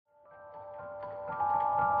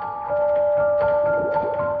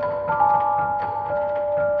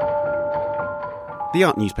The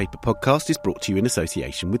Art Newspaper podcast is brought to you in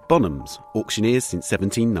association with Bonhams, auctioneers since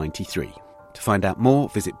 1793. To find out more,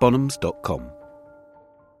 visit bonhams.com.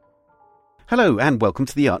 Hello and welcome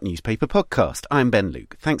to the Art Newspaper podcast. I'm Ben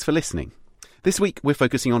Luke. Thanks for listening. This week we're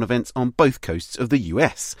focusing on events on both coasts of the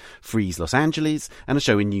US, Frieze Los Angeles and a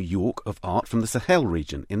show in New York of art from the Sahel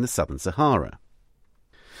region in the Southern Sahara.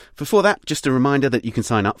 Before that, just a reminder that you can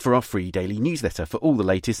sign up for our free daily newsletter for all the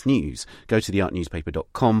latest news. Go to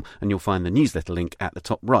theartnewspaper.com and you'll find the newsletter link at the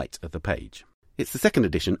top right of the page. It's the second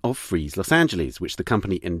edition of Frieze Los Angeles, which the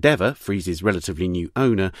company Endeavour, Frieze's relatively new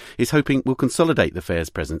owner, is hoping will consolidate the fair's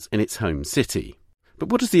presence in its home city. But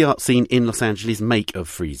what does the art scene in Los Angeles make of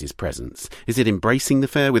Frieze's presence? Is it embracing the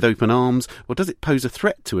fair with open arms, or does it pose a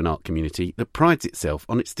threat to an art community that prides itself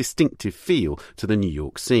on its distinctive feel to the New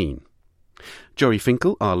York scene? Jory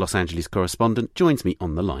Finkel, our Los Angeles correspondent, joins me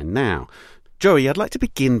on the line now. Jory, I'd like to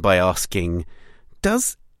begin by asking,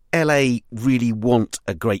 does LA really want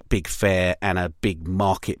a great big fair and a big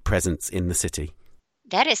market presence in the city?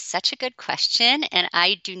 That is such a good question, and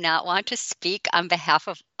I do not want to speak on behalf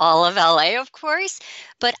of all of LA, of course,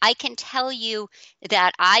 but I can tell you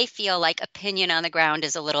that I feel like opinion on the ground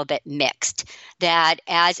is a little bit mixed, that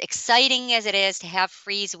as exciting as it is to have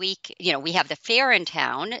Frieze Week, we have the fair in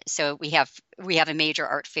town, so we have a major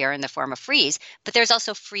art fair in the form of Frieze, but there's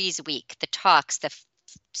also Frieze Week, the talks, the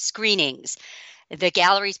screenings, the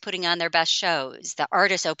galleries putting on their best shows, the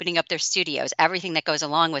artists opening up their studios, everything that goes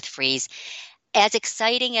along with Frieze. As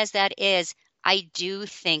exciting as that is, I do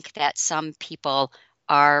think that some people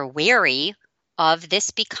are wary of this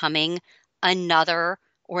becoming another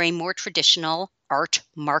or a more traditional art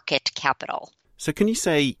market capital. So can you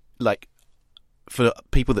say, for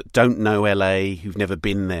people that don't know LA, who've never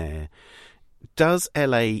been there, does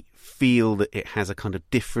LA feel that it has a kind of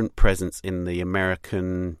different presence in the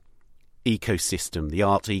American ecosystem, the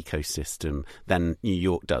art ecosystem, than New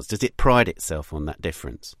York does? Does it pride itself on that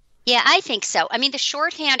difference? Yeah, I think so. I mean, the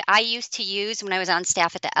shorthand I used to use when I was on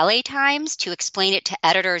staff at the LA Times to explain it to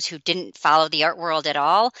editors who didn't follow the art world at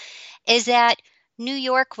all is that New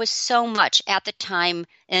York was so much at the time,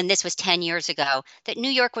 and this was 10 years ago, that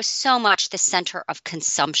New York was so much the center of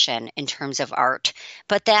consumption in terms of art,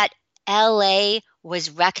 but that LA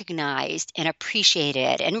was recognized and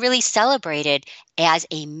appreciated and really celebrated as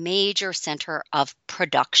a major center of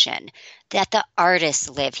production, that the artists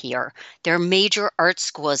live here. There are major art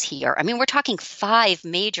schools here. I mean, we're talking 5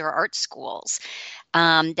 major art schools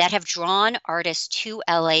that have drawn artists to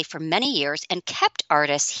LA for many years and kept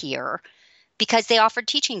artists here because they offered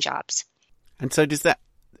teaching jobs. And so does that,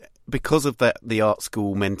 because of the art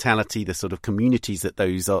school mentality, the sort of communities that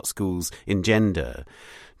those art schools engender,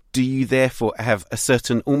 do you therefore have a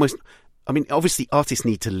certain obviously artists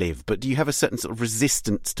need to live, but do you have a certain sort of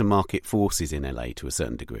resistance to market forces in LA to a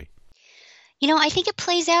certain degree? I think it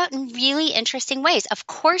plays out in really interesting ways. Of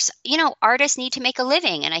course, artists need to make a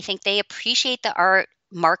living, and I think they appreciate the art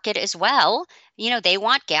market as well. They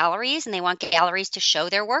want galleries, and they want galleries to show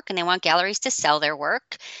their work, and they want galleries to sell their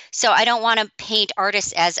work. So I don't want to paint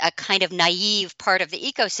artists as a kind of naive part of the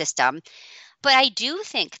ecosystem. But I do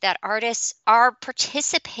think that artists are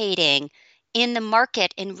participating in the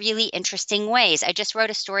market in really interesting ways. I just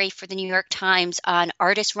wrote a story for the New York Times on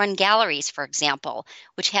artist-run galleries, for example,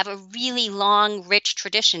 which have a really long, rich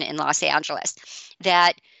tradition in Los Angeles.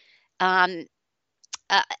 That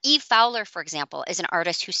Eve Fowler, for example, is an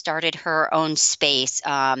artist who started her own space,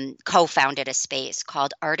 co-founded a space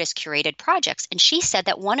called Artist Curated Projects. And she said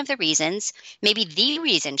that one of the reasons, maybe the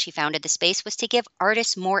reason she founded the space, was to give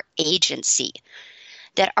artists more agency.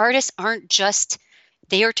 That artists aren't just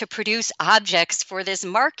there to produce objects for this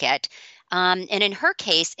market. And in her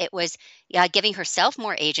case, it was giving herself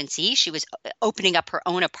more agency. She was opening up her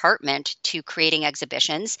own apartment to creating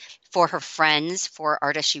exhibitions for her friends, for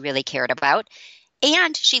artists she really cared about.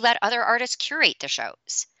 And she let other artists curate the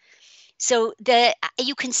shows. So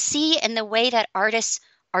you can see in the way that artists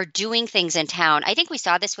are doing things in town. I think we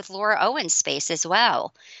saw this with Laura Owen's space as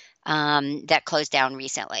well, that closed down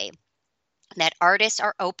recently. That artists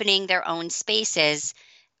are opening their own spaces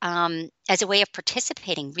as a way of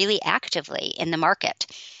participating really actively in the market.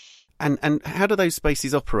 And how do those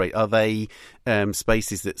spaces operate? Are they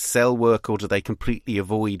spaces that sell work, or do they completely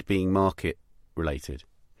avoid being market related?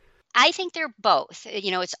 I think they're both.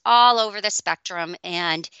 It's all over the spectrum.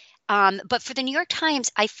 And but for the New York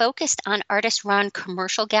Times, I focused on artist-run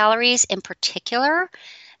commercial galleries in particular,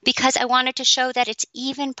 because I wanted to show that it's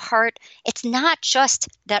not just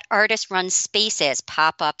that artists run spaces,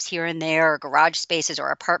 pop-ups here and there, or garage spaces or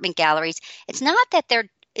apartment galleries. It's not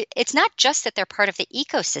just that they're part of the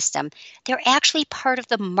ecosystem. They're actually part of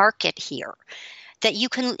the market here. That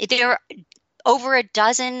over a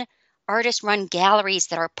dozen artist-run galleries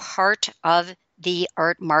that are part of the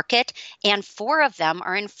art market, and 4 of them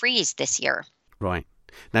are in Frieze this year. Right.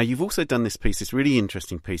 Now, you've also done this piece, this really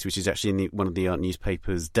interesting piece, which is actually in one of the art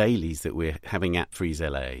newspapers' dailies that we're having at Frieze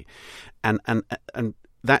LA. And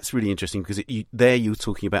that's really interesting because you're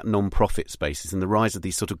talking about non-profit spaces and the rise of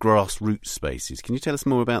these sort of grassroots spaces. Can you tell us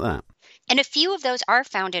more about that? And a few of those are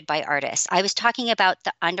founded by artists. I was talking about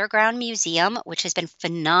the Underground Museum, which has been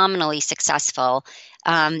phenomenally successful.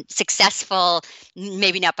 Successful,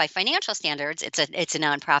 maybe not by financial standards, it's a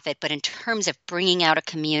nonprofit, but in terms of bringing out a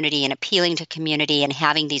community and appealing to community and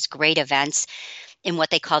having these great events in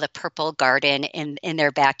what they call the Purple Garden in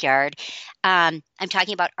their backyard. I'm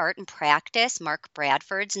talking about Art and Practice, Mark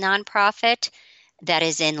Bradford's nonprofit that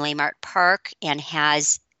is in Leimert Park and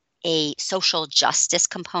has a social justice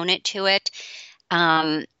component to it.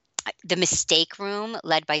 The Mistake Room,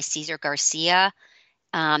 led by Cesar Garcia.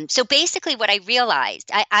 So basically what I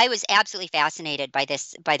realized, I was absolutely fascinated by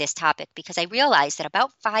this topic because I realized that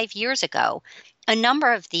about 5 years ago, a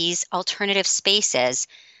number of these alternative spaces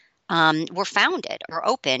were founded or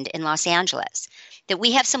opened in Los Angeles. That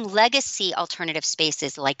we have some legacy alternative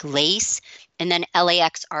spaces like Lace and then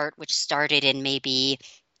LAX Art, which started in maybe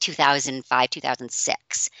 2005,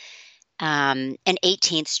 2006, and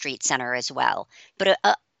 18th Street Center as well. But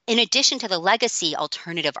in addition to the legacy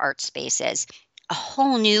alternative art spaces, a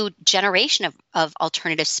whole new generation of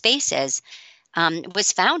alternative spaces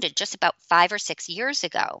was founded just about 5 or 6 years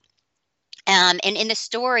ago. And in the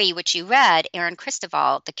story which you read, Erin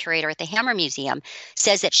Christoval, the curator at the Hammer Museum,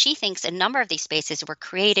 says that she thinks a number of these spaces were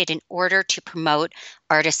created in order to promote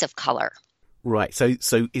artists of color. Right. So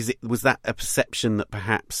was that a perception that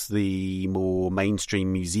perhaps the more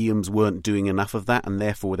mainstream museums weren't doing enough of that, and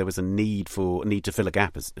therefore there was a need to fill a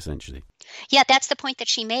gap, essentially? Yeah, that's the point that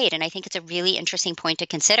she made, and I think it's a really interesting point to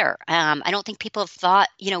consider. I don't think people have thought,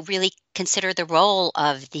 really consider the role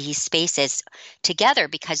of these spaces together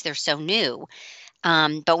because they're so new.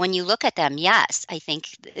 But when you look at them, yes, I think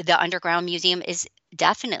the Underground Museum is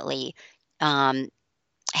definitely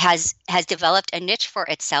has developed a niche for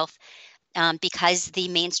itself. Because the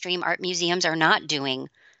mainstream art museums are not doing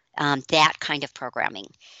that kind of programming.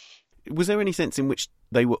 Was there any sense in which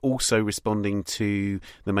they were also responding to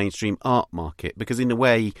the mainstream art market? Because in a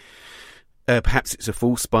way, perhaps it's a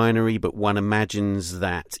false binary, but one imagines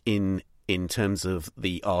that in terms of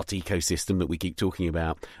the art ecosystem that we keep talking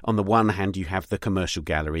about, on the one hand you have the commercial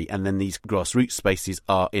gallery, and then these grassroots spaces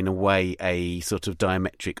are in a way a sort of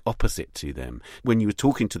diametric opposite to them. When you were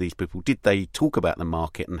talking to these people, did they talk about the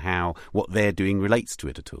market and how what they're doing relates to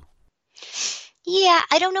it at all? Yeah,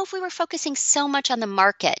 I don't know if we were focusing so much on the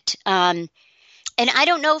market. And I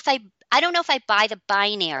don't know if I buy the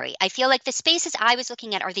binary. I feel like the spaces I was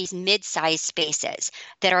looking at are these mid-sized spaces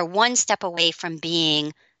that are one step away from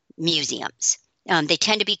being museums. They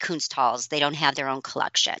tend to be Kunsthalls. They don't have their own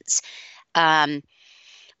collections.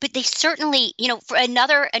 But they certainly, for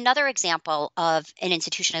another example of an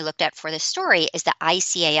institution I looked at for this story is the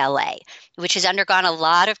ICALA, which has undergone a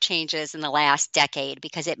lot of changes in the last decade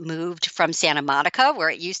because it moved from Santa Monica, where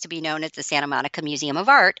it used to be known as the Santa Monica Museum of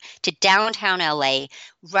Art, to downtown LA,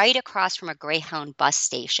 right across from a Greyhound bus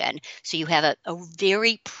station. So you have a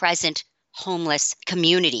very present homeless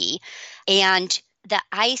community. And the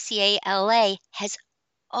ICALA has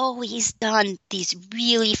always done these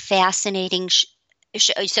really fascinating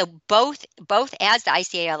so both as the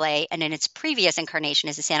ICALA and in its previous incarnation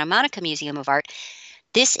as the Santa Monica Museum of Art,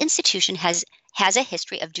 this institution has a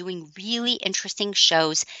history of doing really interesting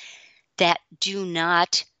shows that do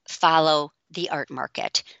not follow the art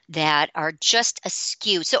market, that are just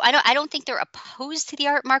askew. So I don't think they're opposed to the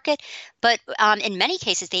art market, but in many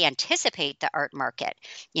cases they anticipate the art market.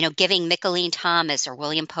 Giving Mickalene Thomas or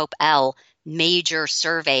William Pope L major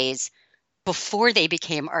surveys before they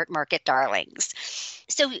became art market darlings.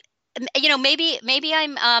 So maybe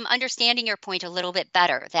I'm understanding your point a little bit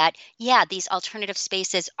better. That these alternative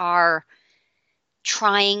spaces are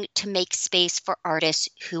trying to make space for artists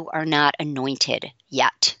who are not anointed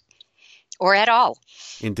yet. Or at all.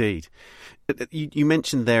 Indeed. You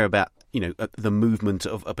mentioned there about, the movement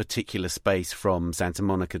of a particular space from Santa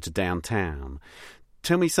Monica to downtown.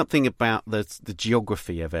 Tell me something about the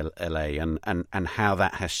geography of LA and how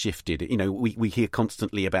that has shifted. We hear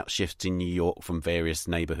constantly about shifts in New York from various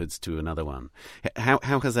neighborhoods to another one.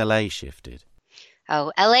 How has LA shifted?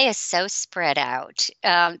 Oh, LA is so spread out.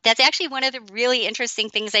 That's actually one of the really interesting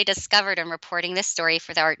things I discovered in reporting this story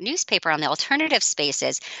for the art newspaper on the alternative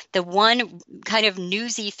spaces. The one kind of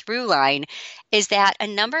newsy through line is that a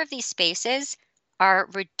number of these spaces are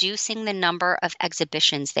reducing the number of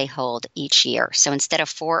exhibitions they hold each year. So instead of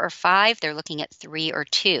 4 or 5, they're looking at 3 or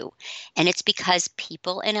 2. And it's because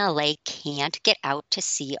people in LA can't get out to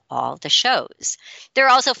see all the shows. There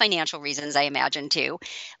are also financial reasons, I imagine, too.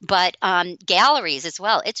 But galleries as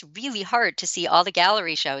well. It's really hard to see all the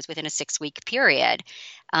gallery shows within a 6-week period.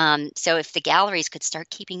 So if the galleries could start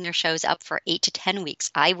keeping their shows up for 8 to 10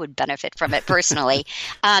 weeks, I would benefit from it personally.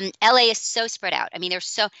 LA is so spread out. I mean,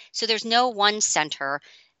 so there's no one center.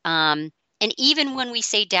 And even when we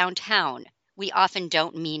say downtown, we often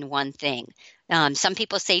don't mean one thing. Some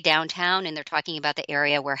people say downtown and they're talking about the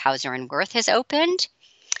area where Hauser and Wirth has opened.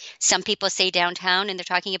 Some people say downtown and they're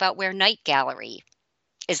talking about where Night Gallery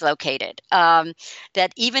is located,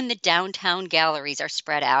 that even the downtown galleries are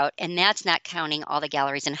spread out, and that's not counting all the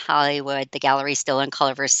galleries in Hollywood, the galleries still in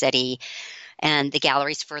Culver City, and the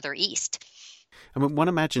galleries further east. I mean, one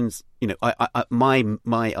imagines, my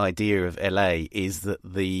idea of LA is that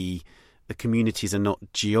the communities are not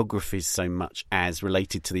geographies so much as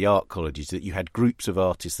related to the art colleges, that you had groups of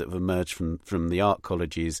artists that have emerged from the art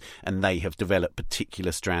colleges and they have developed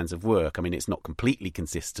particular strands of work. I mean, it's not completely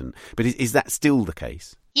consistent, but is that still the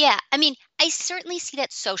case? Yeah, I mean, I certainly see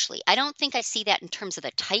that socially. I don't think I see that in terms of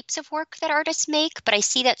the types of work that artists make, but I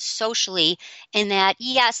see that socially in that,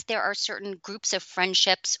 yes, there are certain groups of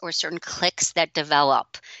friendships or certain cliques that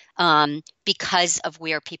develop because of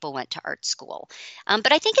where people went to art school.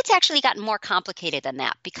 But I think it's actually gotten more complicated than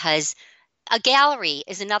that, because a gallery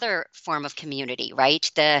is another form of community, right?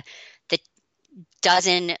 The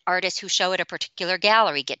dozen artists who show at a particular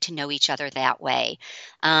gallery get to know each other that way.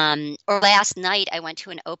 Or last night, I went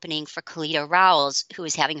to an opening for Kalita Rowles, who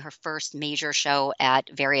is having her first major show at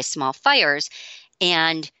Various Small Fires.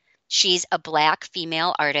 And she's a Black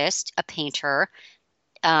female artist, a painter,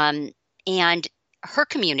 and her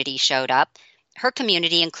community showed up. Her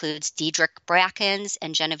community includes Diedrich Brackens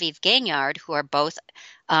and Genevieve Gagnard, who are both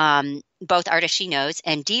artists she knows,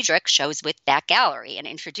 and Diedrich shows with that gallery and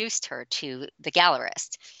introduced her to the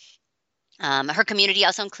gallerist. Her community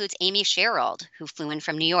also includes Amy Sherald, who flew in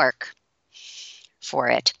from New York for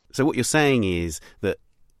it. So what you're saying is that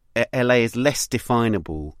LA is less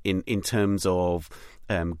definable in terms of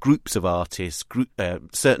groups of artists,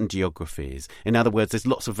 certain geographies. In other words, there's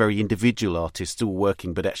lots of very individual artists still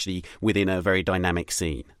working, but actually within a very dynamic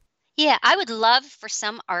scene. Yeah, I would love for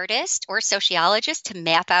some artist or sociologist to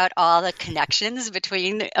map out all the connections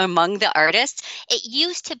among the artists. It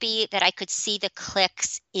used to be that I could see the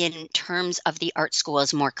cliques in terms of the art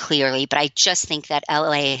schools more clearly, but I just think that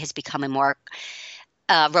LA has become a more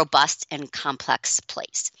robust and complex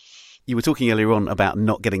place. You were talking earlier on about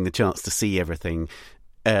not getting the chance to see everything.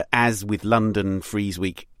 As with London, Frieze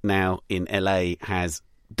Week now in LA has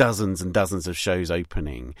dozens and dozens of shows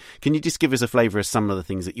opening. Can you just give us a flavour of some of the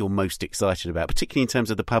things that you're most excited about, particularly in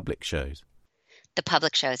terms of the public shows? The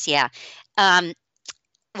public shows, yeah.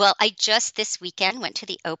 Well, I just this weekend went to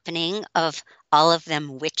the opening of All of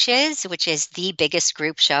Them Witches, which is the biggest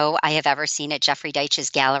group show I have ever seen at Jeffrey Deitch's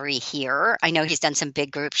gallery here. I know he's done some big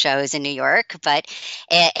group shows in New York, but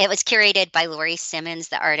it was curated by Laurie Simmons,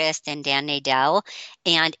 the artist, and Dan Nadel,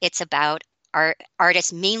 and it's about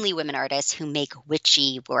artists, mainly women artists, who make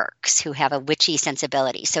witchy works, who have a witchy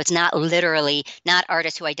sensibility. So it's not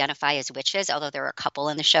artists who identify as witches, although there are a couple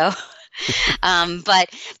in the show, but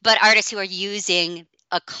artists who are using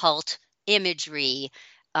occult imagery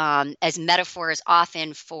as metaphors,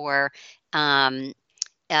 often for body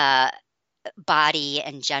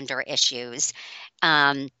and gender issues.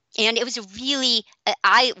 And it was really,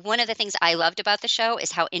 one of the things I loved about the show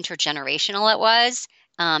is how intergenerational it was.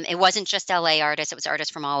 It wasn't just LA artists, it was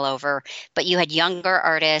artists from all over, but you had younger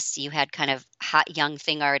artists, you had kind of hot young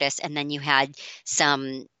thing artists, and then you had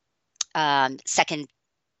some second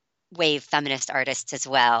wave feminist artists as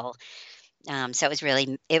well. So it was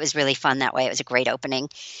really fun that way. It was a great opening.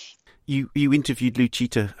 You interviewed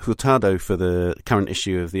Lucita Hurtado for the current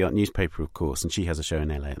issue of the Art newspaper, of course, and she has a show in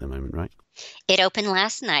LA at the moment, right? It opened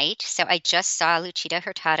last night, so I just saw Lucita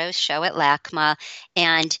Hurtado's show at LACMA,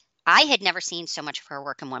 and I had never seen so much of her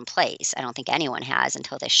work in one place. I don't think anyone has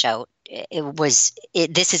until this show.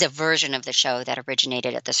 This is a version of the show that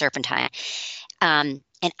originated at the Serpentine. And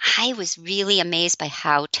I was really amazed by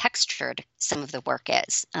how textured some of the work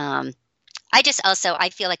is. I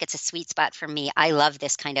feel like it's a sweet spot for me. I love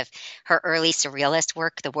this kind of her early surrealist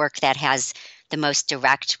work, the work that has the most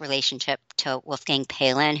direct relationship to Wolfgang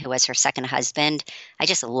Paulin, who was her second husband. I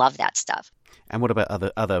just love that stuff. And what about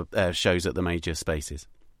other shows at the major spaces?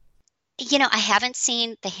 You know, I haven't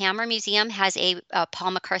seen, the Hammer Museum has a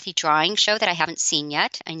Paul McCarthy drawing show that I haven't seen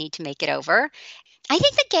yet. I need to make it over. I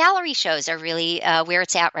think the gallery shows are really where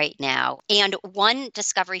it's at right now. And one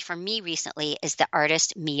discovery for me recently is the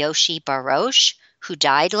artist Miyoshi Barosh, who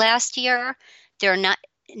died last year. There are not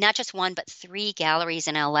just one, but 3 galleries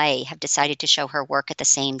in LA have decided to show her work at the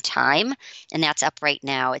same time. And that's up right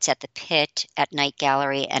now. It's at the Pit, at Night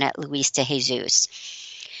Gallery, and at Luis de Jesus.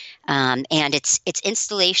 And it's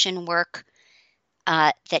installation work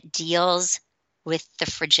that deals with the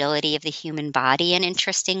fragility of the human body in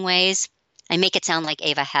interesting ways. I make it sound like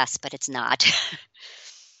Ava Hess, but it's not.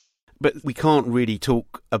 But we can't really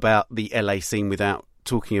talk about the LA scene without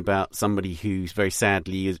talking about somebody who's very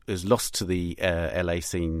sadly has lost to the LA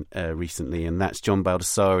scene recently, and that's John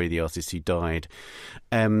Baldessari, the artist who died.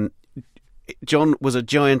 John was a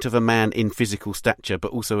giant of a man in physical stature,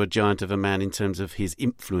 but also a giant of a man in terms of his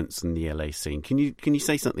influence in the LA scene. Can you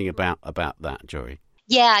say something about that, Jory?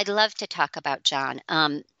 Yeah, I'd love to talk about John.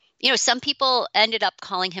 Some people ended up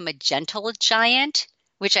calling him a gentle giant,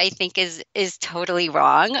 which I think is totally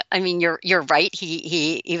wrong. I mean, you're right.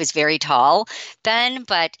 He was very tall then,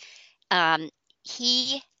 but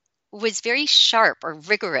he was very sharp or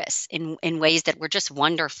rigorous in ways that were just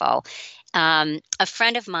wonderful. A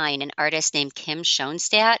friend of mine, an artist named Kim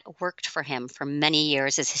Schoenstatt, worked for him for many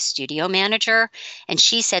years as his studio manager, and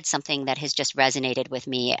she said something that has just resonated with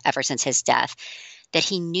me ever since his death, that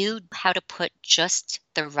he knew how to put just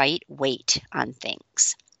the right weight on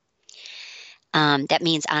things. That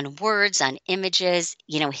means on words, on images,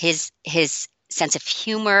 his sense of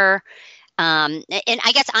humor. And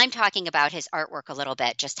I guess I'm talking about his artwork a little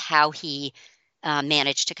bit, just how he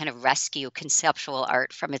managed to kind of rescue conceptual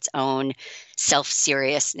art from its own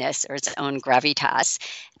self-seriousness or its own gravitas.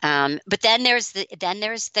 But then there's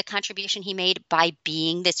the contribution he made by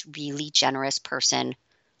being this really generous person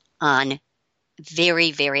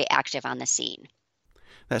very, very active on the scene.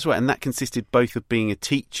 That's right, and that consisted both of being a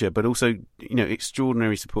teacher, but also,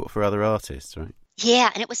 extraordinary support for other artists, right? Yeah,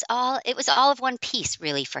 and it was all of one piece,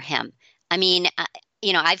 really, for him. I mean,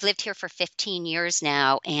 I've lived here for 15 years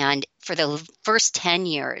now, and for the first 10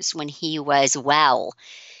 years, when he was well,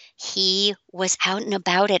 he was out and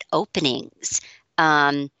about at openings.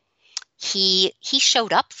 He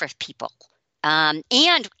showed up for people.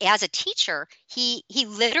 And as a teacher, he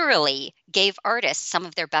literally gave artists some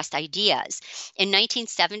of their best ideas. In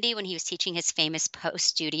 1970, when he was teaching his famous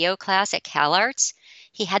post-studio class at CalArts,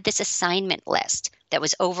 he had this assignment list that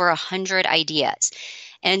was over 100 ideas.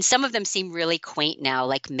 And some of them seem really quaint now,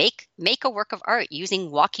 like make a work of art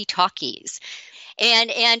using walkie-talkies.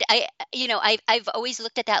 And I've always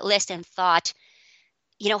looked at that list and thought,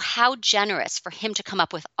 how generous for him to come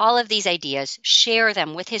up with all of these ideas, share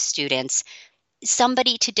them with his students.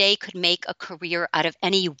 Somebody today could make a career out of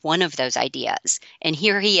any one of those ideas. And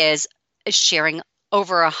here he is sharing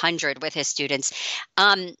over 100 with his students.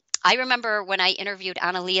 I remember when I interviewed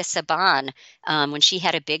Analia Saban when she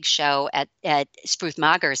had a big show at Spruth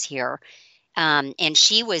Magers here, and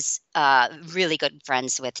she was really good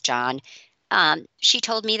friends with John. She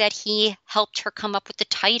told me that he helped her come up with the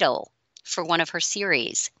title for one of her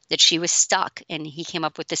series, that she was stuck, and he came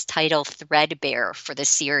up with this title, Threadbare, for the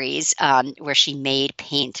series, where she made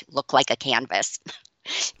paint look like a canvas.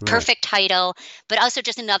 Right. Perfect title, but also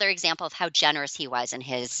just another example of how generous he was in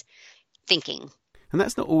his thinking. And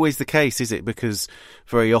that's not always the case, is it? Because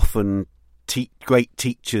very often great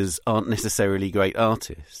teachers aren't necessarily great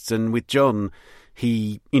artists. And with John,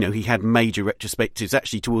 he had major retrospectives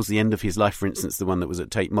actually towards the end of his life. For instance, the one that was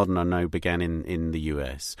at Tate Modern, I know, began in the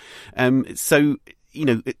US. So,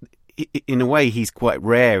 in a way, he's quite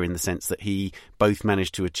rare in the sense that he both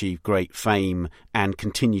managed to achieve great fame and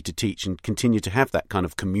continue to teach and continue to have that kind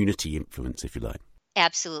of community influence, if you like.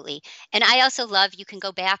 Absolutely. And I also love, you can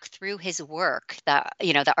go back through his work, the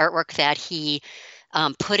artwork that he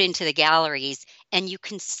put into the galleries, and you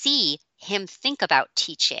can see him think about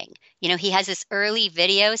teaching. He has this early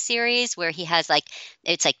video series where he has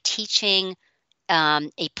it's like teaching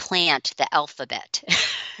a plant the alphabet.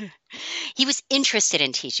 He was interested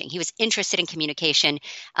in teaching. He was interested in communication.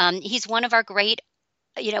 He's one of our great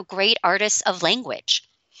artists of language.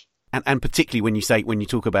 And particularly when you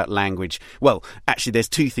talk about language, well, actually, there's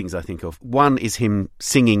two things I think of. One is him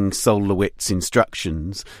singing Sol LeWitt's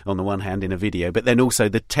instructions on the one hand in a video, but then also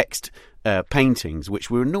the text paintings, which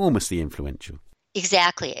were enormously influential.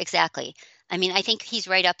 Exactly. I mean, I think he's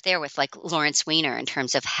right up there with Lawrence Weiner in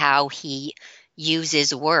terms of how he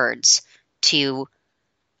uses words to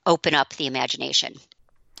open up the imagination.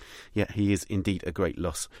 Yeah, he is indeed a great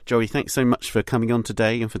loss. Joey, thanks so much for coming on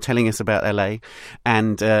today and for telling us about LA,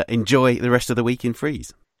 and enjoy the rest of the week in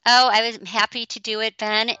Frieze. Oh, I was happy to do it,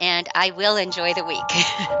 Ben, and I will enjoy the week.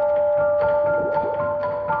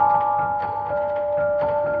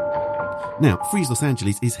 Now, Freeze Los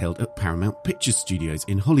Angeles is held at Paramount Pictures Studios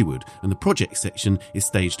in Hollywood, and the project section is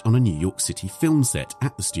staged on a New York City film set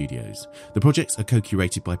at the studios. The projects are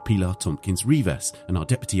co-curated by Pilar Tompkins Rivas, and our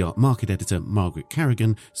deputy art market editor, Margaret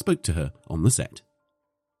Carrigan, spoke to her on the set.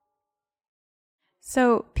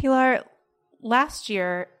 So, Pilar, last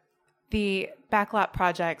year, the backlot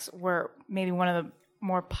projects were maybe one of the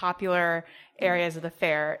more popular areas of the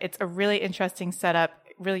fair. It's a really interesting setup.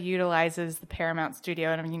 Really utilizes the Paramount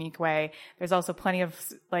studio in a unique way. There's also plenty of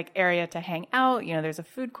area to hang out. There's a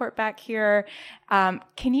food court back here.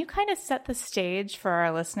 Can you kind of set the stage for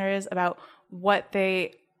our listeners about what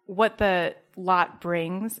the lot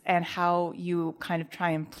brings and how you kind of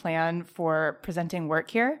try and plan for presenting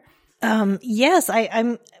work here? Yes,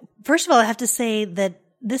 I'm. First of all, I have to say that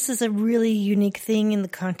this is a really unique thing in the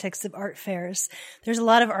context of art fairs. There's a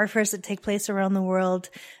lot of art fairs that take place around the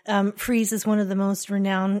world. Frieze is one of the most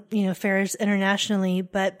renowned, fairs internationally,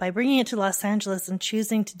 but by bringing it to Los Angeles and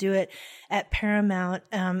choosing to do it at Paramount,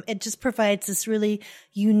 it just provides this really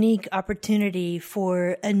unique opportunity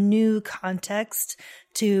for a new context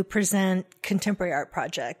to present contemporary art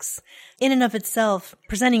projects. In and of itself,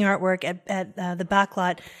 presenting artwork at the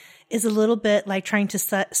backlot is a little bit like trying to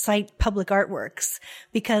cite public artworks,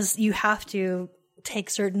 because you have to take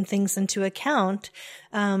certain things into account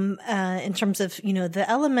in terms of the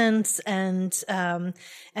elements and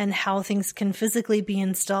how things can physically be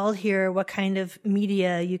installed here, what kind of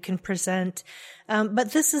media you can present.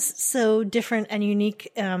 But this is so different and unique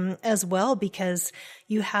as well, because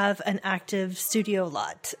you have an active studio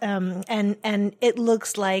lot, and it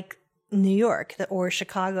looks like New York or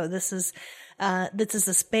Chicago. This is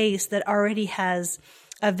a space that already has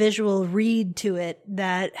a visual read to it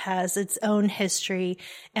that has its own history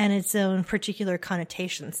and its own particular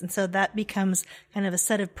connotations. And so that becomes kind of a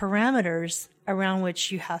set of parameters around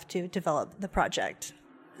which you have to develop the project.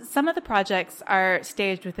 Some of the projects are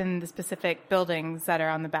staged within the specific buildings that are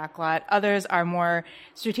on the backlot. Others are more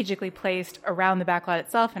strategically placed around the backlot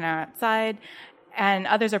itself and outside. And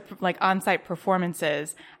others are like on-site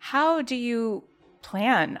performances. How do you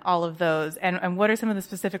plan all of those, and what are some of the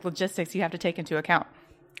specific logistics you have to take into account?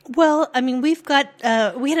 Well, I mean, we had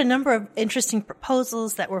a number of interesting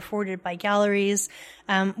proposals that were forwarded by galleries.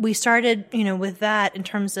 We started, with that in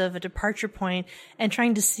terms of a departure point and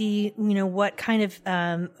trying to see, what kind of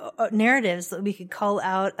narratives that we could call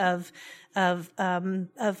out of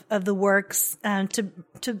the works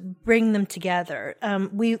to bring them together.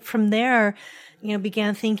 We from there,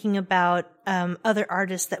 began thinking about other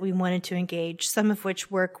artists that we wanted to engage, some of which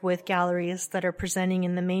work with galleries that are presenting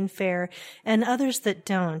in the main fair and others that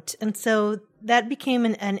don't. And so that became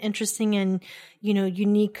an interesting and,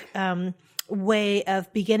 unique way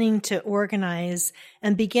of beginning to organize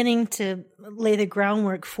and beginning to lay the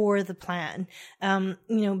groundwork for the plan.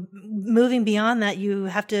 Moving beyond that, you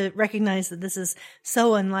have to recognize that this is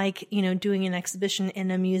so unlike, doing an exhibition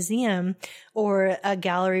in a museum or a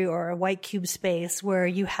gallery or a white cube space where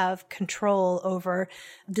you have control over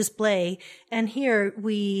display. And here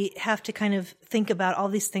we have to kind of think about all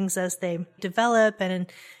these things as they develop, and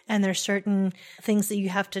there's certain things that you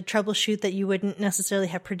have to troubleshoot that you wouldn't necessarily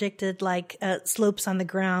have predicted, like slopes on the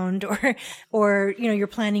ground, or you're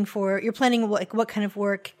planning what kind of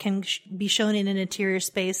work can be shown in an interior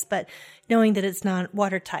space, but knowing that it's not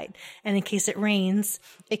watertight, and in case it rains,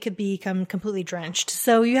 it could become completely drenched.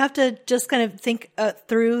 So you have to just kind of think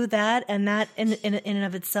through that, and that in and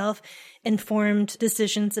of itself informed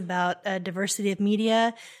decisions about diversity of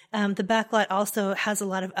media. The backlot also has a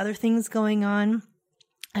lot of other things going on.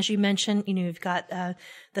 As you mentioned, you've got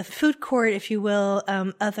the food court, if you will.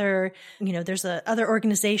 There's other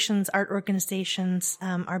organizations, art organizations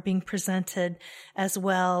are being presented as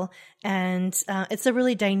well, and it's a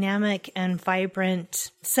really dynamic and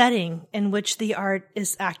vibrant setting in which the art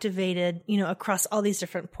is activated, across all these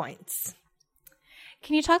different points.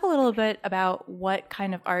 Can you talk a little bit about what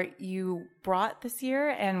kind of art you brought this year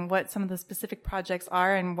and what some of the specific projects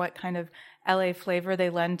are and what kind of LA flavor they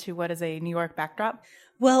lend to what is a New York backdrop?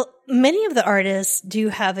 Well, many of the artists do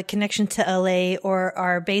have a connection to LA or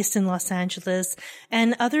are based in Los Angeles,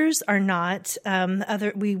 and others are not.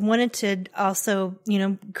 We wanted to also,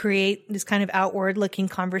 create this kind of outward-looking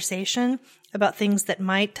conversation about things that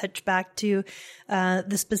might touch back to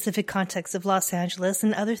the specific context of Los Angeles,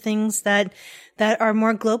 and other things that are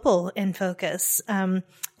more global in focus.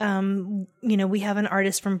 We have an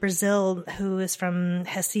artist from Brazil who is from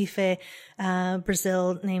Recife,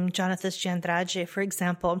 Brazil, named Jonathan de Andrade, for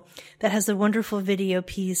example, that has a wonderful video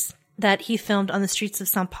piece that he filmed on the streets of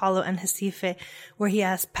Sao Paulo and Recife, where he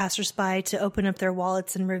asked passersby to open up their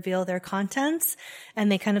wallets and reveal their contents.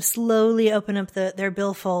 And they kind of slowly open up their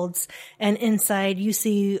billfolds. And inside you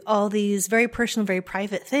see all these very personal, very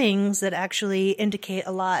private things that actually indicate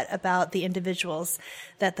a lot about the individuals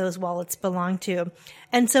that those wallets belong to.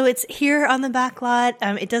 And so it's here on the backlot.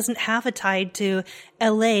 It doesn't have a tie to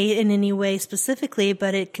LA in any way specifically,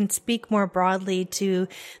 but it can speak more broadly to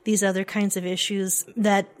these other kinds of issues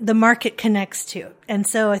that the market connects to. And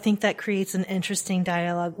so I think that creates an interesting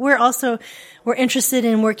dialogue. We're interested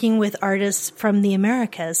in working with artists from the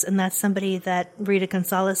Americas, and that's somebody that Rita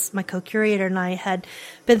Gonzalez, my co-curator, and I had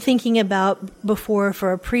been thinking about before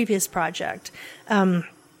for a previous project.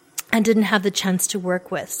 And didn't have the chance to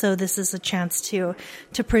work with. So this is a chance to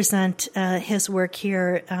present his work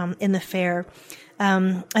here in the fair.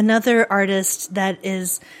 Another artist that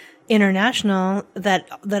is international that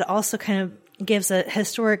also kind of gives a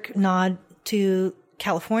historic nod to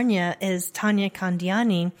California is Tania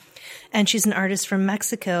Candiani. And she's an artist from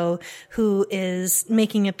Mexico who is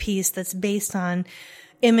making a piece that's based on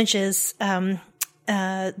images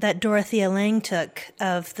that Dorothea Lange took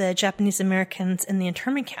of the Japanese Americans in the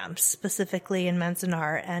internment camps, specifically in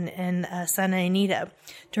Manzanar and in Santa Anita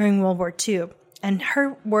during World War II. And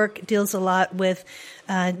her work deals a lot with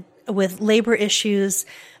labor issues,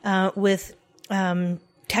 with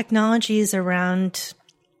technologies around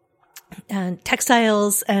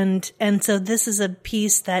textiles, and so this is a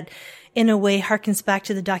piece that in a way harkens back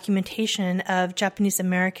to the documentation of Japanese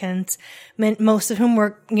Americans, most of whom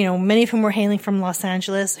were, many of whom were hailing from Los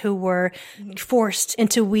Angeles, who were forced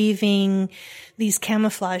into weaving these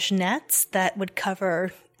camouflage nets that would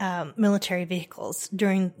cover military vehicles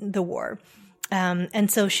during the war.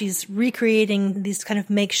 And so she's recreating these kind of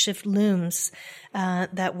makeshift looms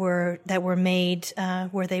that were made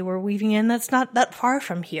where they were weaving in. That's not that far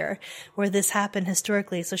from here, where this happened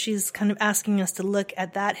historically. So she's kind of asking us to look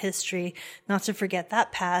at that history, not to forget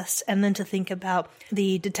that past, and then to think about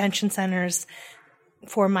the detention centers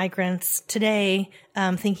for migrants today,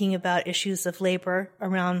 thinking about issues of labor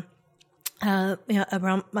around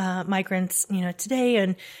migrants,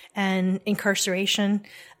 today and incarceration.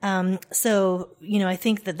 So, I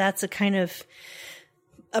think that that's a kind of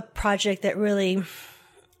a project that really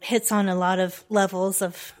hits on a lot of levels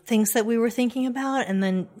of things that we were thinking about. And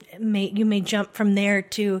then you may jump from there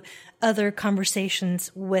to other conversations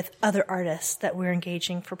with other artists that we're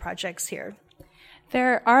engaging for projects here.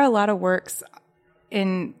 There are a lot of works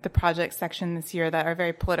in the project section this year that are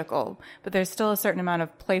very political, but there's still a certain amount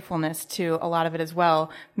of playfulness to a lot of it as well.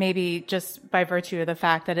 Maybe just by virtue of the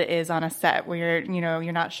fact that it is on a set where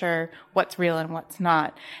you're not sure what's real and what's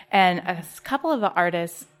not. And a couple of the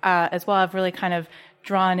artists, as well, have really kind of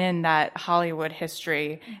drawn in that Hollywood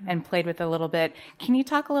history and played with it a little bit. Can you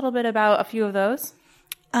talk a little bit about a few of those?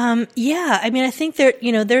 Yeah, I think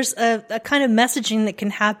there's a kind of messaging that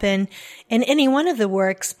can happen in any one of the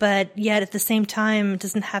works, but yet at the same time, it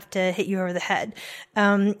doesn't have to hit you over the head.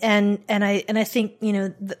 And I think,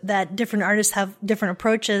 that different artists have different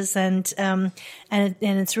approaches and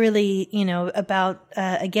it's really, about,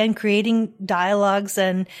 again, creating dialogues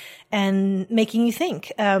and making you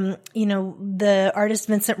think. The artist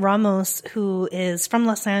Vincent Ramos, who is from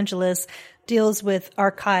Los Angeles, deals with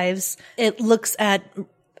archives. It looks at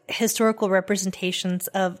historical representations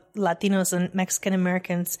of Latinos and Mexican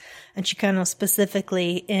Americans and Chicanos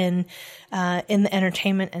specifically in the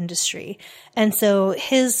entertainment industry. And so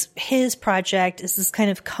his project is this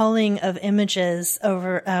kind of culling of images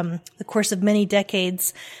over the course of many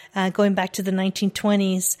decades, going back to the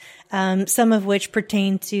 1920s, some of which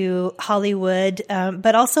pertain to Hollywood,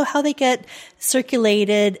 but also how they get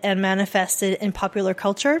circulated and manifested in popular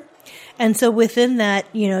culture. And so within that,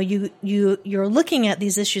 you're looking at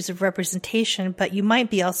these issues of representation, but you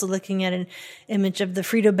might be also looking at an image of the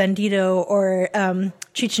Frito Bandito or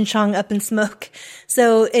Cheech and Chong Up in Smoke.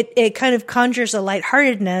 So it kind of conjures a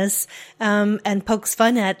lightheartedness and pokes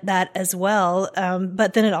fun at that as well.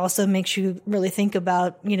 But then it also makes you really think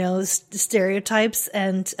about, stereotypes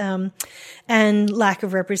and lack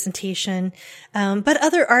of representation. But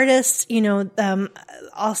other artists,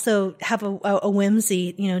 also have a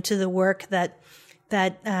whimsy, to the work that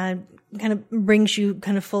kind of brings you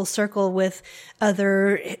kind of full circle with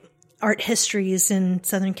other art histories in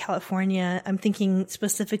Southern California. I'm thinking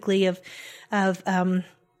specifically of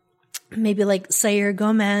maybe like Sayer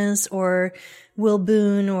Gomez or Will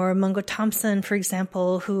Boone or Mungo Thompson, for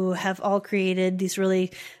example, who have all created these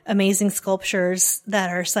really amazing sculptures that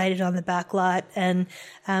are cited on the backlot. And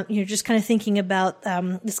you're just kind of thinking about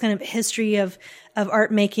this kind of history of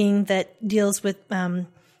art making that deals with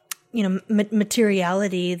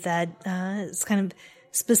materiality that is kind of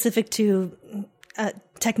specific to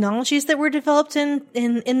technologies that were developed in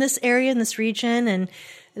this area, in this region. And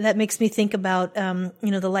that makes me think about,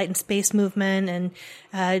 the light and space movement and,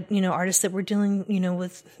 artists that were dealing,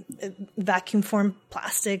 with vacuum formed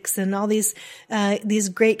plastics and all these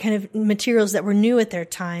great kind of materials that were new at their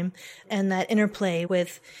time, and that interplay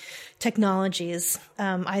with technologies,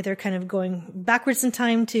 either kind of going backwards in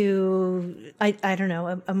time to, I don't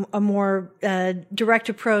know, a more direct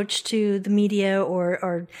approach to the media,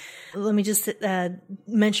 or let me just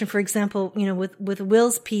mention, for example, with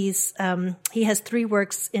Will's piece, he has 3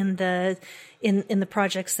 works in the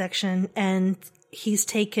project section, and he's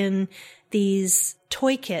taken these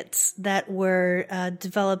toy kits that were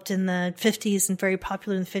developed in the 50s and very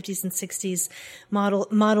popular in the 50s and 60s,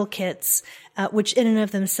 model kits, which in and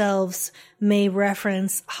of themselves may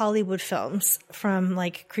reference Hollywood films from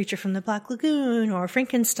like Creature from the Black Lagoon or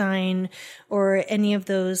Frankenstein or any of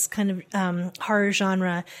those kind of horror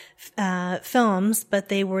genre films, but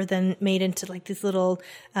they were then made into like these little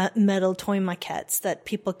metal toy maquettes that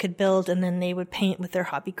people could build, and then they would paint with their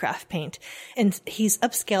hobby craft paint. And he's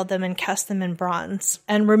upscaled them and cast them in bronze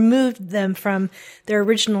and removed them from their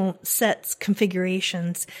original sets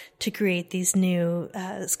configurations to create these new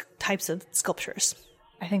types of sculptures.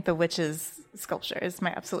 I think the witch's sculpture is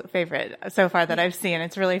my absolute favorite so far that I've seen.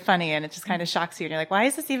 It's really funny, and it just kind of shocks you. And you're like, why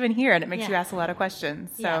is this even here? And it makes you ask a lot of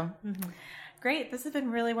questions. So great. This has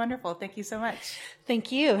been really wonderful. Thank you so much.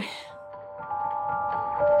 Thank you.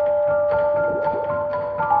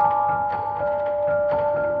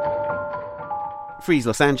 Frieze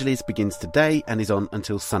Los Angeles begins today and is on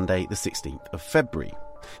until Sunday the 16th of February.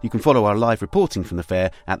 You can follow our live reporting from the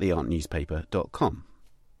fair at theartnewspaper.com.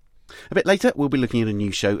 A bit later, we'll be looking at a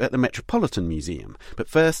new show at the Metropolitan Museum. But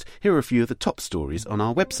first, here are a few of the top stories on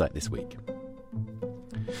our website this week.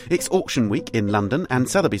 It's auction week in London, and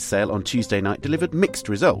Sotheby's sale on Tuesday night delivered mixed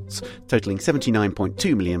results, totalling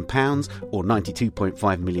 £79.2 million or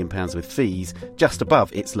 £92.5 million with fees, just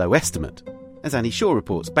above its low estimate. As Annie Shaw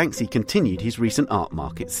reports, Banksy continued his recent art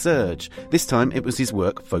market surge. This time it was his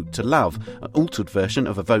work Vote to Love, an altered version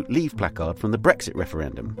of a Vote Leave placard from the Brexit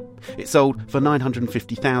referendum. It sold for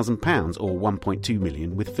 £950,000 or £1.2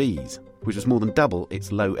 million with fees, which was more than double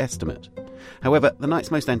its low estimate. However, the night's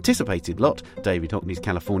most anticipated lot, David Hockney's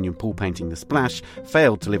Californian Pool painting The Splash,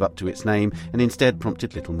 failed to live up to its name and instead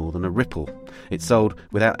prompted little more than a ripple. It sold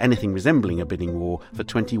without anything resembling a bidding war for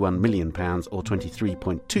 £21 million or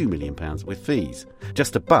 £23.2 million with fees,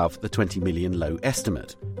 just above the £20 million low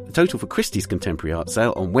estimate. The total for Christie's contemporary art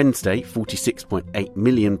sale on Wednesday, £46.8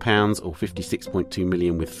 million or £56.2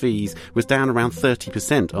 million with fees, was down around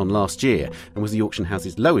 30% on last year and was the auction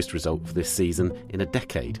house's lowest result for this season in a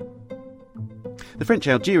decade. The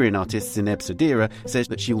French-Algerian artist Zineb Sedira says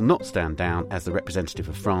that she will not stand down as the representative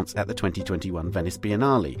of France at the 2021 Venice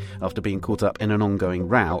Biennale after being caught up in an ongoing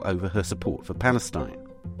row over her support for Palestine.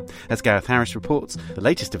 As Gareth Harris reports, the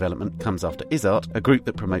latest development comes after Isart, a group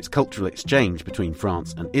that promotes cultural exchange between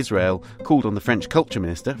France and Israel, called on the French culture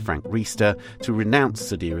minister, Frank Riester, to renounce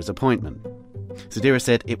Sedira's appointment. Sedira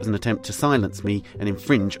said it was an attempt to silence me and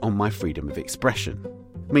infringe on my freedom of expression.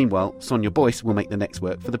 Meanwhile, Sonia Boyce will make the next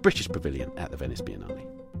work for the British Pavilion at the Venice Biennale.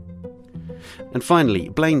 And finally,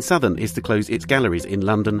 Blaine Southern is to close its galleries in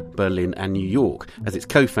London, Berlin and New York, as its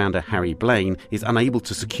co-founder Harry Blaine is unable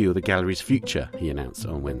to secure the gallery's future, he announced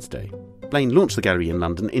on Wednesday. Blaine launched the gallery in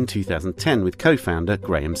London in 2010 with co-founder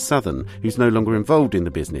Graham Southern, who's no longer involved in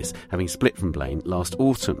the business, having split from Blaine last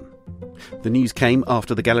autumn. The news came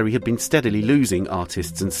after the gallery had been steadily losing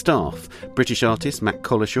artists and staff. British artist Matt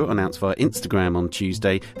Collishaw announced via Instagram on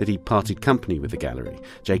Tuesday that he'd parted company with the gallery.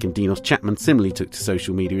 Jake and Dinos Chapman similarly took to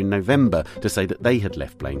social media in November to say that they had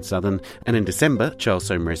left Blaine Southern. And in December, Charles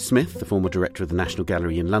Saumarez Smith, the former director of the National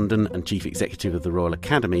Gallery in London and chief executive of the Royal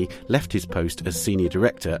Academy, left his post as senior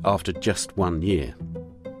director after just 1 year.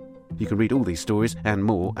 You can read all these stories and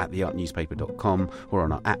more at theartnewspaper.com or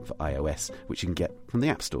on our app for iOS, which you can get from the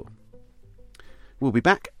App Store. We'll be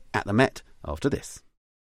back at the Met after this.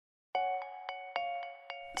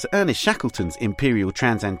 Sir Ernest Shackleton's Imperial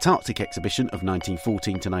Transantarctic exhibition of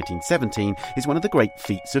 1914 to 1917 is one of the great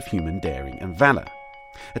feats of human daring and valour.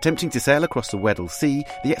 Attempting to sail across the Weddell Sea,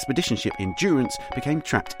 the expedition ship Endurance became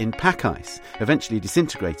trapped in pack ice, eventually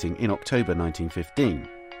disintegrating in October 1915.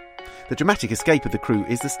 The dramatic escape of the crew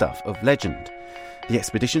is the stuff of legend. The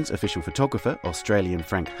expedition's official photographer, Australian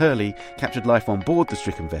Frank Hurley, captured life on board the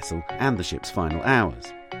stricken vessel and the ship's final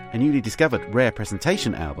hours. A newly discovered rare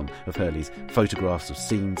presentation album of Hurley's photographs of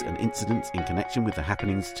scenes and incidents in connection with the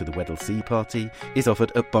happenings to the Weddell Sea Party is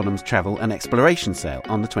offered at Bonham's Travel and Exploration Sale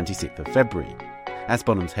on the 26th of February. As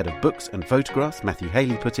Bonham's head of books and photographs, Matthew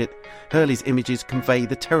Haley, put it, Hurley's images convey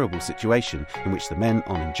the terrible situation in which the men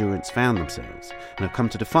on Endurance found themselves and have come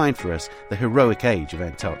to define for us the heroic age of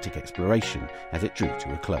Antarctic exploration as it drew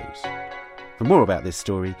to a close. For more about this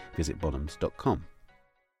story, visit bonhams.com.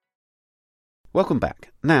 Welcome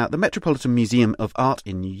back. Now, the Metropolitan Museum of Art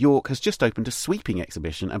in New York has just opened a sweeping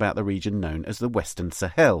exhibition about the region known as the Western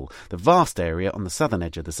Sahel, the vast area on the southern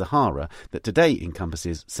edge of the Sahara that today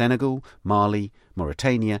encompasses Senegal, Mali,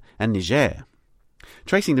 Mauritania and Niger.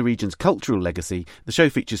 Tracing the region's cultural legacy, the show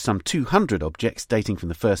features some 200 objects dating from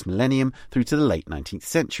the first millennium through to the late 19th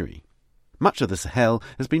century. Much of the Sahel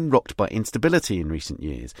has been rocked by instability in recent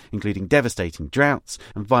years, including devastating droughts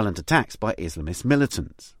and violent attacks by Islamist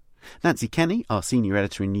militants. Nancy Kenny, our senior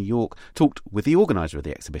editor in New York, talked with the organiser of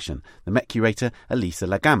the exhibition, the Met curator Elisa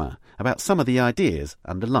Lagama, about some of the ideas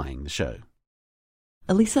underlying the show.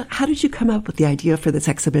 Elisa, how did you come up with the idea for this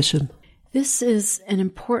exhibition? This is an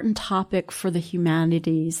important topic for the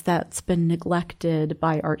humanities that's been neglected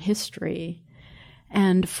by art history.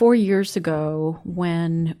 And 4 years ago,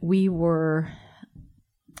 when we were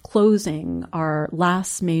closing our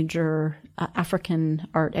last major African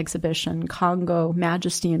art exhibition, Congo,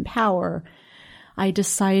 Majesty and Power, I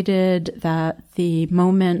decided that the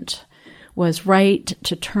moment was right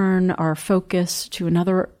to turn our focus to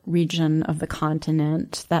another region of the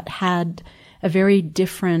continent that had a very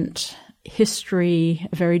different history,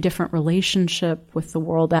 a very different relationship with the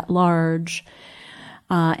world at large.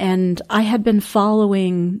 And I had been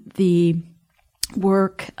following the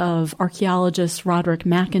work of archaeologist Roderick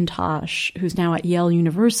McIntosh, who's now at Yale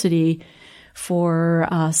University, for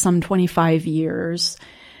some 25 years.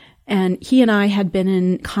 And he and I had been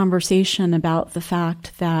in conversation about the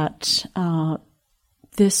fact that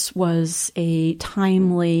this was a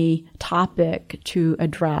timely topic to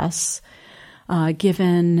address,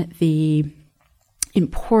 given the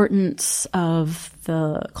importance of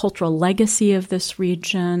the cultural legacy of this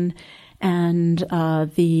region and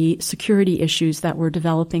the security issues that were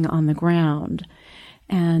developing on the ground.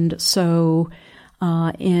 And so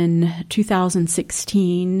in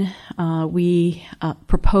 2016, we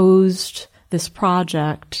proposed this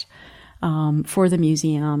project for the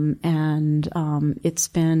museum, and it's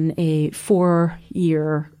been a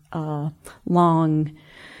 4-year long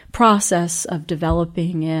process of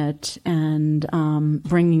developing it and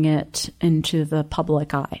bringing it into the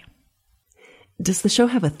public eye. Does the show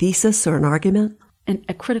have a thesis or an argument? And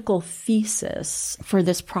a critical thesis for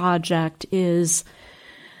this project is,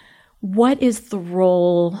 what is the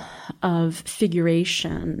role of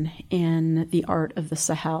figuration in the art of the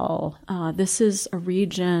Sahel? This is a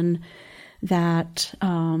region that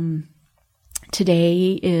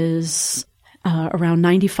today is around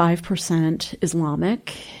 95%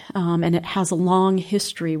 Islamic, and it has a long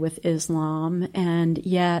history with Islam, and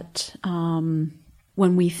yet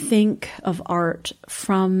when we think of art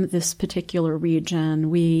from this particular region,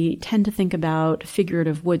 we tend to think about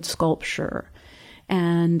figurative wood sculpture.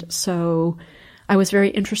 And so I was very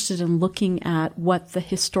interested in looking at what the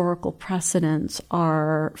historical precedents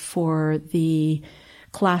are for the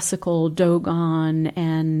classical Dogon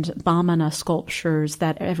and Bamana sculptures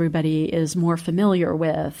that everybody is more familiar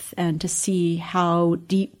with, and to see how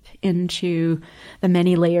deep into the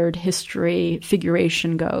many-layered history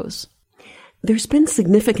figuration goes. There's been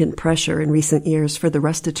significant pressure in recent years for the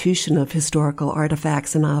restitution of historical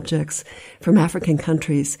artifacts and objects from African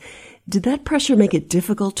countries. Did that pressure make it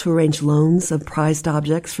difficult to arrange loans of prized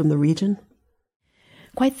objects from the region?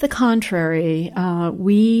 Quite the contrary.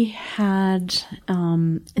 We had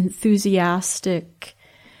enthusiastic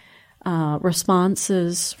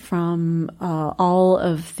responses from all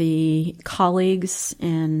of the colleagues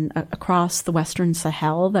across the Western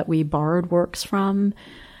Sahel that we borrowed works from.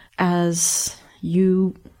 As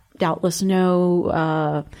you doubtless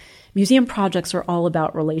know, museum projects are all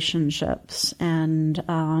about relationships, and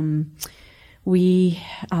we,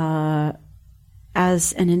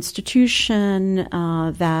 as an institution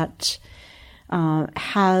that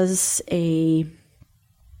has a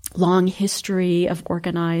long history of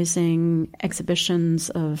organizing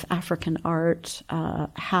exhibitions of African art,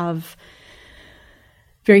 have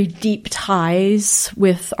very deep ties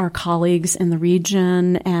with our colleagues in the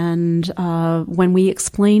region. And when we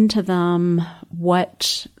explained to them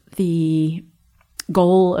what the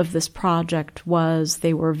goal of this project was,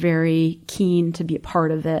 they were very keen to be a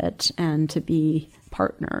part of it and to be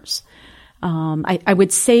partners. I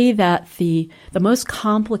would say that the most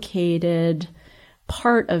complicated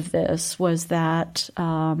part of this was that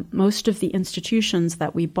most of the institutions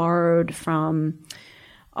that we borrowed from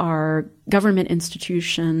are government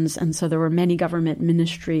institutions, and so there were many government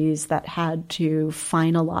ministries that had to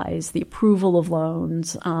finalize the approval of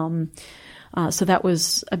loans. So that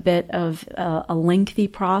was a bit of a lengthy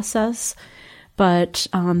process. But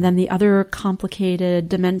then the other complicated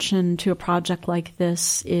dimension to a project like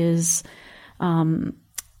this is the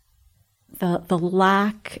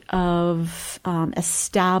lack of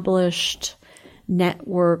established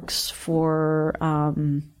networks for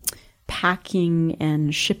packing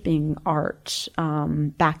and shipping art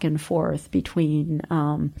back and forth between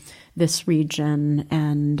this region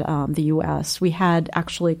and the U.S. We had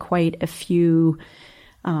actually quite a few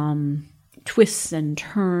twists and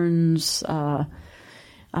turns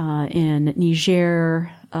in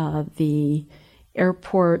Niger. The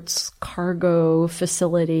airport's cargo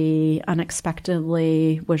facility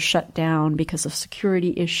unexpectedly was shut down because of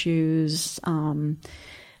security issues,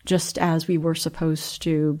 just as we were supposed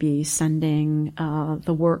to be sending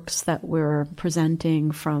the works that we're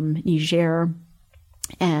presenting from Niger.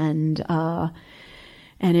 And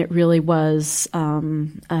it really was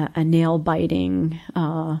a nail-biting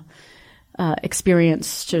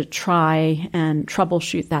experience to try and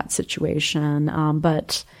troubleshoot that situation.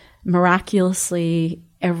 But miraculously,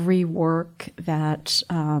 every work that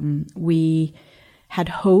we had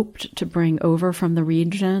hoped to bring over from the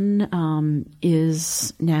region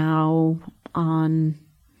is now on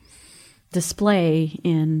display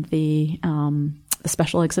in the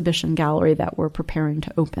special exhibition gallery that we're preparing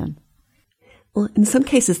to open. Well, in some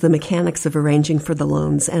cases, the mechanics of arranging for the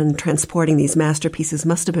loans and transporting these masterpieces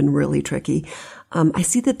must have been really tricky. I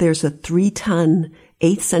see that there's a 3-ton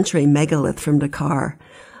 8th century megalith from Dakar.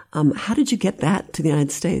 How did you get that to the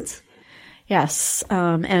United States? Yes,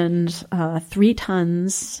 and 3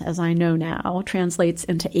 tons, as I know now, translates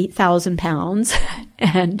into 8,000 pounds.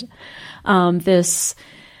 And this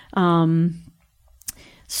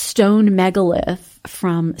stone megalith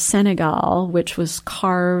from Senegal, which was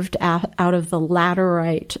carved out of the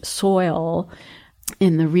laterite soil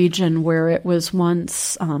in the region where it was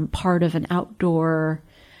once part of an outdoor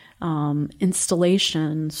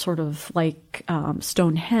installation, sort of like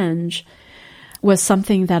Stonehenge, was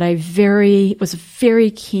something that I was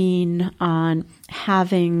very keen on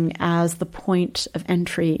having as the point of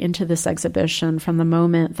entry into this exhibition from the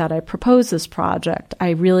moment that I proposed this project.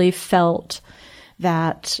 I really felt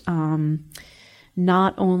that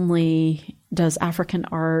not only does African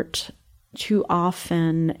art too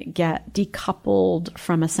often get decoupled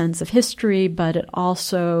from a sense of history, but it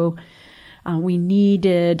also, we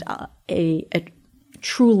needed a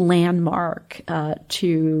true landmark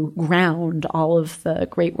to ground all of the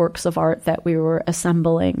great works of art that we were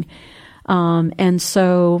assembling. And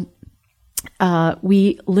so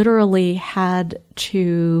we literally had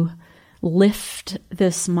to lift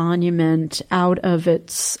this monument out of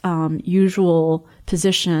its usual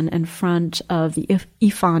position in front of the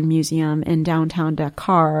Ifan Museum in downtown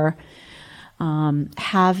Dakar,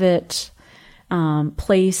 have it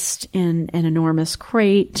placed in an enormous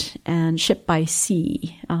crate and shipped by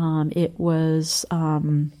sea. It was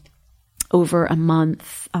over a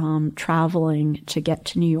month traveling to get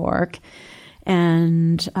to New York.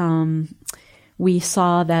 And we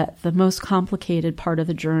saw that the most complicated part of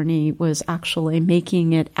the journey was actually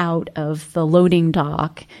making it out of the loading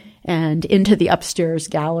dock and into the upstairs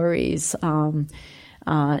galleries,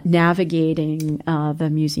 navigating the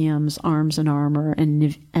museum's arms and armor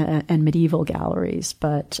and medieval galleries.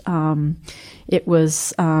 But it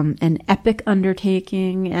was an epic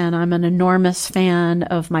undertaking, and I'm an enormous fan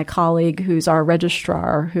of my colleague who's our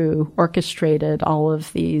registrar, who orchestrated all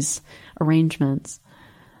of these arrangements.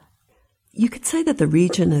 You could say that the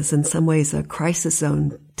region is in some ways a crisis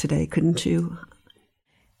zone today, couldn't you?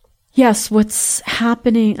 Yes, what's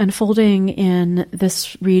unfolding in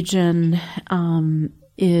this region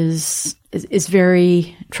is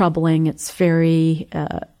very troubling. It's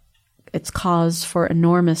cause for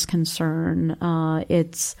enormous concern.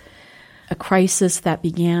 It's a crisis that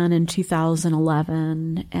began in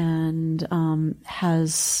 2011 and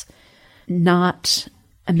has not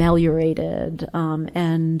ameliorated.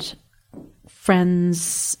 And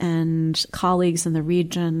friends and colleagues in the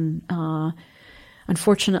region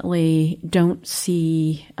unfortunately don't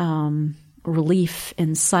see relief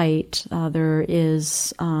in sight. There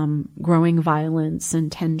is growing violence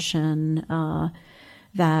and tension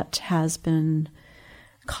that has been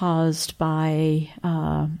caused by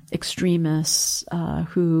extremists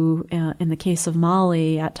who, in the case of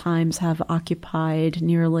Mali, at times have occupied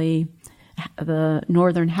nearly the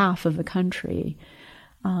northern half of the country.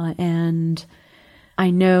 And I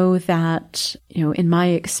know that, in my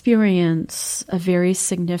experience, a very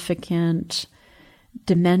significant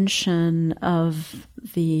dimension of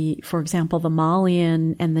for example, the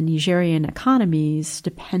Malian and the Nigerian economies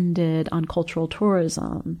depended on cultural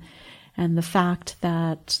tourism. And the fact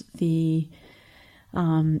that the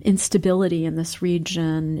instability in this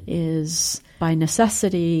region is by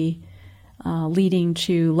necessity leading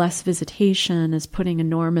to less visitation is putting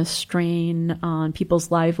enormous strain on people's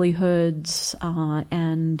livelihoods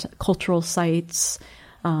and cultural sites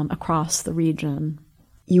across the region.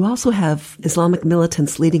 You also have Islamic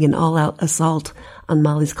militants leading an all-out assault on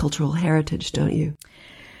Mali's cultural heritage, don't you?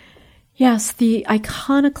 Yes, the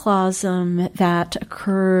iconoclasm that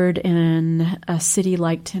occurred in a city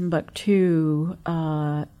like Timbuktu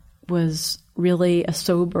was really a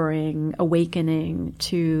sobering awakening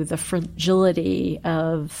to the fragility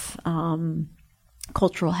of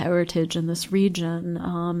cultural heritage in this region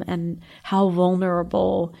and how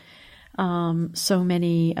vulnerable so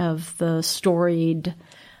many of the storied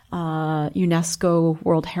UNESCO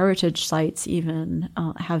World Heritage sites even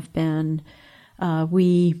have been.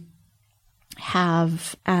 We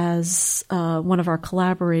have as one of our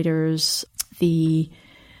collaborators the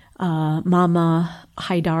Mama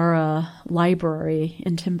Haidara Library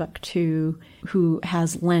in Timbuktu, who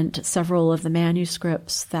has lent several of the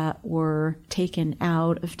manuscripts that were taken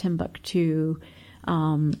out of Timbuktu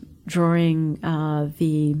during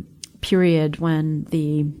the period when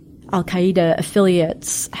the Al-Qaeda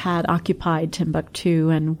affiliates had occupied Timbuktu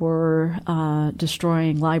and were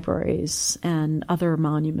destroying libraries and other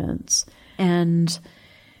monuments. And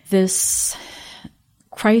this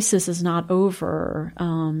crisis is not over.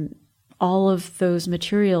 All of those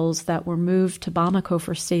materials that were moved to Bamako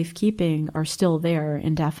for safekeeping are still there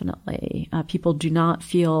indefinitely. People do not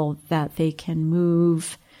feel that they can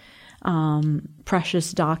move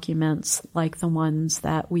precious documents like the ones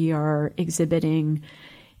that we are exhibiting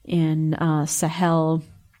in Sahel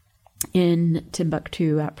in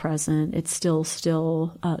Timbuktu at present. It's still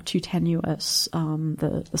too tenuous,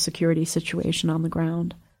 the security situation on the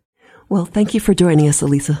ground. Well, thank you for joining us,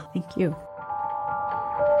 Elisa. Thank you.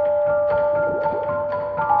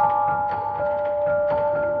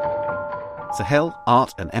 Sahel,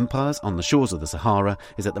 Art and Empires on the Shores of the Sahara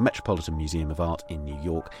is at the Metropolitan Museum of Art in New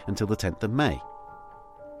York until the 10th of May.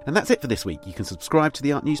 And that's it for this week. You can subscribe to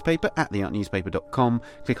The Art Newspaper at theartnewspaper.com.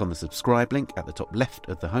 Click on the subscribe link at the top left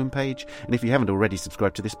of the homepage. And if you haven't already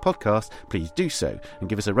subscribed to this podcast, please do so and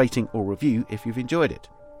give us a rating or review if you've enjoyed it.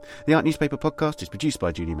 The Art Newspaper podcast is produced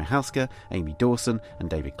by Julie Michalska, Amy Dawson and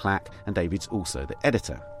David Clack, and David's also the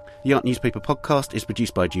editor. The Art Newspaper podcast is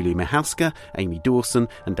produced by Julie Michalska, Amy Dawson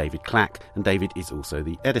and David Clack, and David is also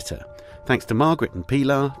the editor. Thanks to Margaret and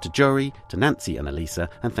Pilar, to Jory, to Nancy and Elisa,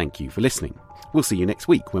 and thank you for listening. We'll see you next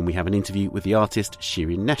week when we have an interview with the artist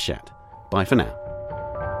Shirin Neshat. Bye for now.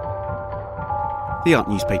 The Art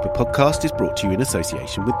Newspaper podcast is brought to you in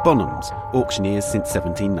association with Bonhams, auctioneers since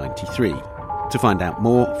 1793. To find out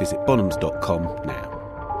more, visit bonhams.com now.